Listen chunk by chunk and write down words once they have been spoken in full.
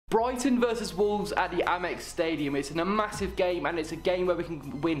Brighton versus Wolves at the Amex Stadium. It's a massive game, and it's a game where we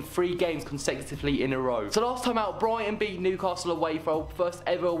can win 3 games consecutively in a row. So last time out, Brighton beat Newcastle away for our first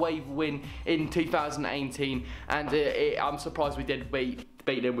ever away win in 2018, and I'm surprised we did beat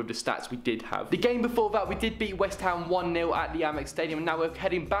them with the stats we did have. The game before that, we did beat West Ham 1-0 at the Amex Stadium, and now we're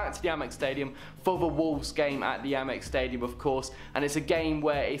heading back to the Amex Stadium for the Wolves game at the Amex Stadium, of course. And it's a game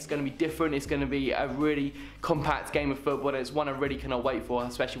where it's going to be different. It's going to be a really compact game of football, and it's one I really cannot wait for,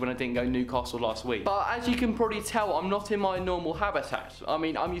 especially when I didn't go Newcastle last week. But as you can probably tell, I'm not in my normal habitat. I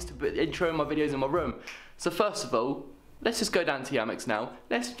mean, I'm used to introing my videos in my room. So first of all, let's just go down to the Amex now.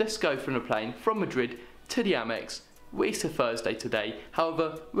 Let's go from the plane from Madrid to the Amex. It's a Thursday today,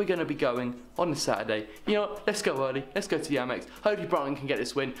 however, we're going to be going on a Saturday. You know what, let's go early, let's go to the Amex. Hopefully Brighton can get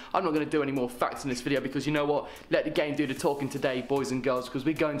this win. I'm not going to do any more facts in this video because you know what, let the game do the talking today, boys and girls, because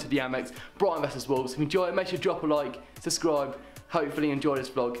we're going to the Amex, Brighton versus Wolves. If you enjoy it, make sure you drop a like, subscribe, hopefully enjoy this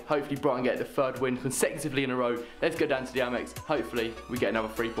vlog. Hopefully Brighton get the 3rd win consecutively in a row. Let's go down to the Amex, hopefully we get another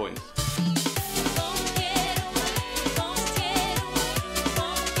 3 points.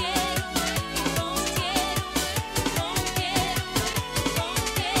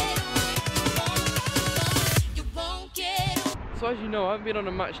 So as you know, I haven't been on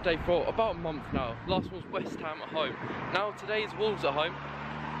a match day for about a month now. Last one was West Ham at home. Now today is Wolves at home.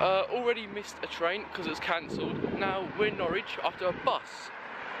 Already missed a train because it was cancelled. Now we're in Norwich after a bus.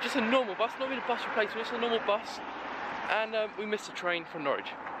 Just a normal bus, not even a bus replacement, just a normal bus. And we missed a train from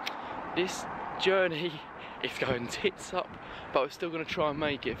Norwich. This journey is going tits up, but we're still going to try and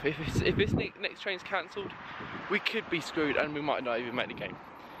make it. If this next train's cancelled, we could be screwed and we might not even make the game.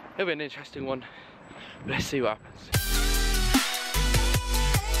 It'll be an interesting one. Let's see what happens.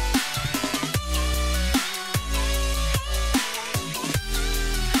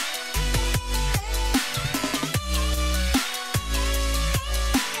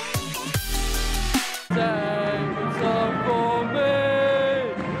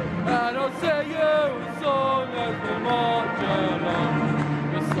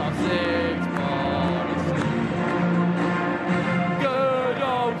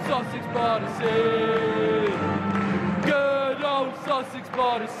 Good old Sussex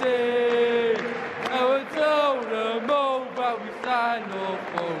by the sea, and we told them all that we stand no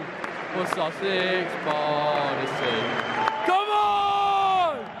fool for Sussex by the sea. Come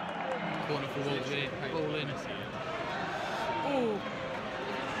on! Corner for Wolves here, ball in. Oh,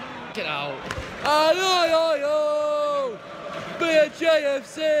 get out. Ayo,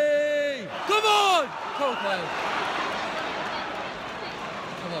 BHAFC! Come on!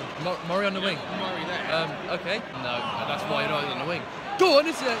 Come on, Murray on the wing. Murray there. Okay. No, that's why you're not on the wing. Go on,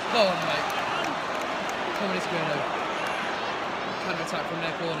 this is it. Go on, mate. Come on, it's going though. Counter attack from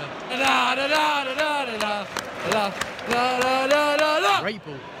their corner. Great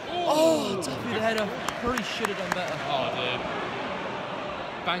ball. Oh, Duffy the header. Probably should have done better. Oh, dude.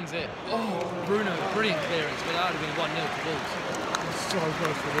 Bangs it. Oh, Bruno, brilliant clearance, but that would have been 1-0 to Wolves. So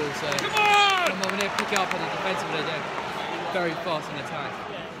close for Wolves there. Come on! Come on, we need to pick it up on the defensive end there. Very fast in attack.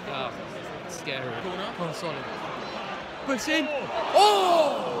 Oh, scary. Corner. Oh, solid. Puts in.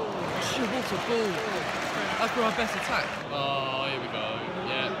 Oh! Shit, what a ball. That's for our best attack. Oh, here we go.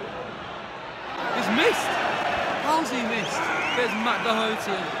 Yeah. He's missed. How's he missed? There's Matt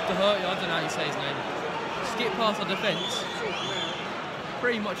Doherty, I don't know how you say his name. Skip past our defence.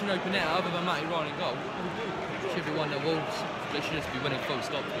 Pretty much an open net other than Matty Ryan in goal. Should be 1-0 Wolves. They should just be winning full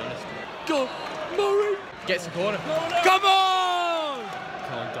stop, to be honest. Go, Murray! Gets the corner. Come on!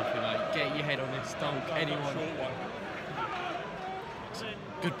 Come on, Duffy, mate. Get your head on this. Don't anyone.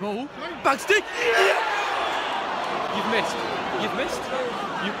 Good ball. Back stick! Yeah! You've missed. You've missed.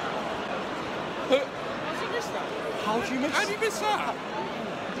 How did you miss? How did you miss that?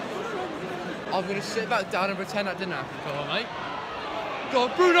 I'm going to sit back down and pretend that didn't happen. Go on, mate. Go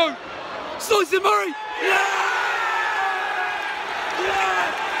on, Bruno! Slice it, Murray! Yeah! Yeah!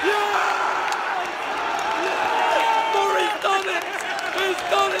 Yeah! Murray's done it! He's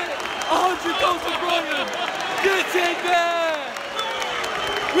done it! 100 goals for Brighton! Get in there!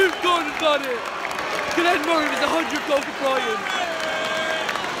 We've gone and done it! Glenn Murray is 100 goals for Brighton!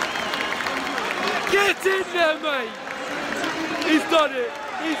 Get in there, mate! He's done it!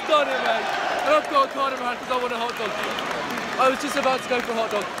 He's done it, mate! And I've got a card in my hand because I want a hot dog. I was just about to go for a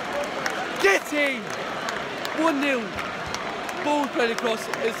hot dog. Get in! 1-0. Ball played across.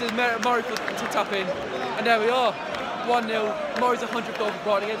 It's Murray to tap in. And there we are. 1-0. Murray's 100th goal for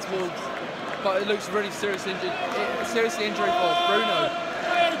Brighton against Wolves. But it looks really seriously injury for Bruno.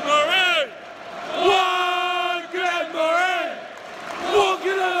 Hey, Murray! One Glenn Murray!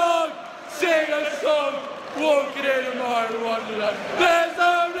 Walking along, sing a song, walking in a mighty wonderland. There's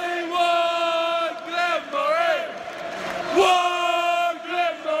only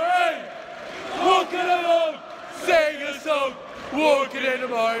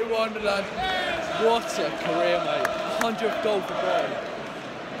Wonderland. What a career, mate. 100th goal for Brighton.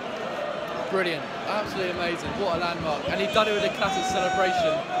 Brilliant. Absolutely amazing. What a landmark. And he's done it with a classic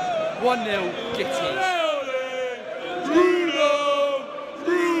celebration. 1-0, Gitty. Bruno!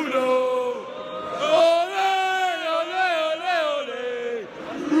 Bruno! Ole! Ole! Ole! Ole!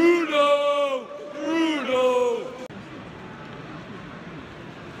 Bruno! Bruno!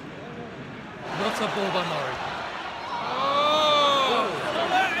 What a ball by Murray.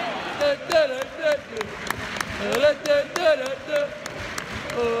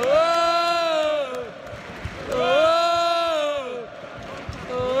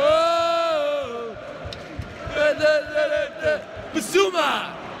 Basuma!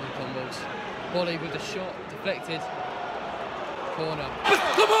 Volley with the shot, deflected. Corner.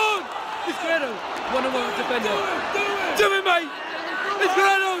 Come on! It's Greno. 1-on-1 defender. Do it, mate! It's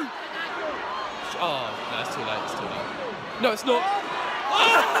Greno! Oh, no, it's too late, it's too late. No, it's not.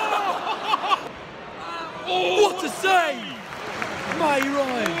 What a save! Mate,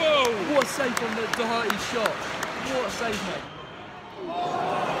 Ryan. Whoa! What a save on the Doherty shot. What a save, mate.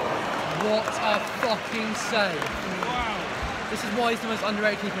 What a fucking save. Wow! This is why he's the most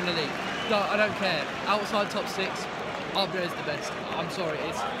underrated keeper in the league. I don't care. Outside top 6, up there is the best. I'm sorry,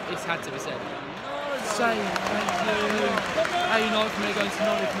 it's had to be said. Save, thank you. 89th minute goes to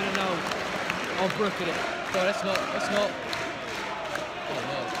 90th minute now. I'll brook at it. No, that's not. Oh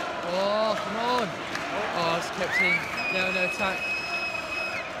no. Oh, come on. Oh, it's kept in. Now no attack.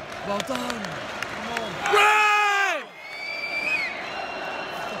 Well done. Come on. Right!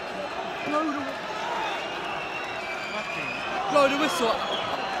 Blow the whistle.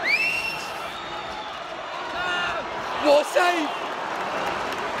 What a save!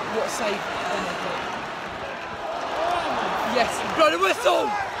 What a save. Oh my god. Yes, blow the whistle!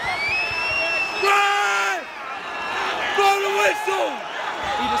 Right! Blow the whistle!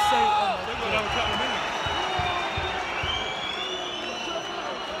 He just saved. Oh my We'll have a couple of minutes.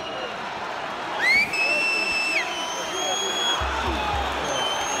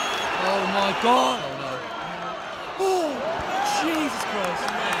 Oh my god! Oh, Jesus Christ.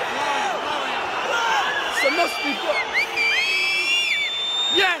 So it must be good.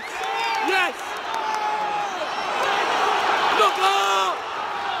 Yes! Yes! Look up!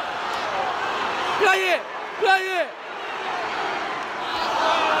 Play it! Play it!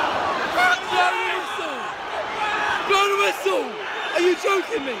 Blow the whistle! Blow the whistle! Are you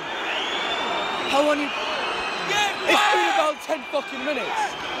joking me? How long? It's been about 10 fucking minutes.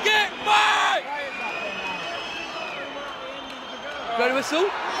 Get back! Blow the whistle,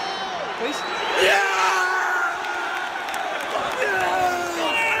 please. Yeah!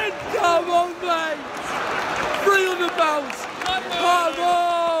 Come on, mate! 3 on the bounce! Come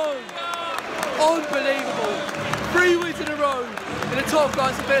on! Unbelievable! 3 wins in a row in the top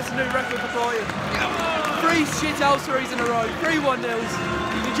flight, so there's a new record for Brighton. 3 shit house threes in a row, 3 1-0s.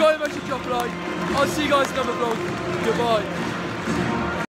 Enjoy the match, drop a like. I'll see you guys in another vlog. Goodbye.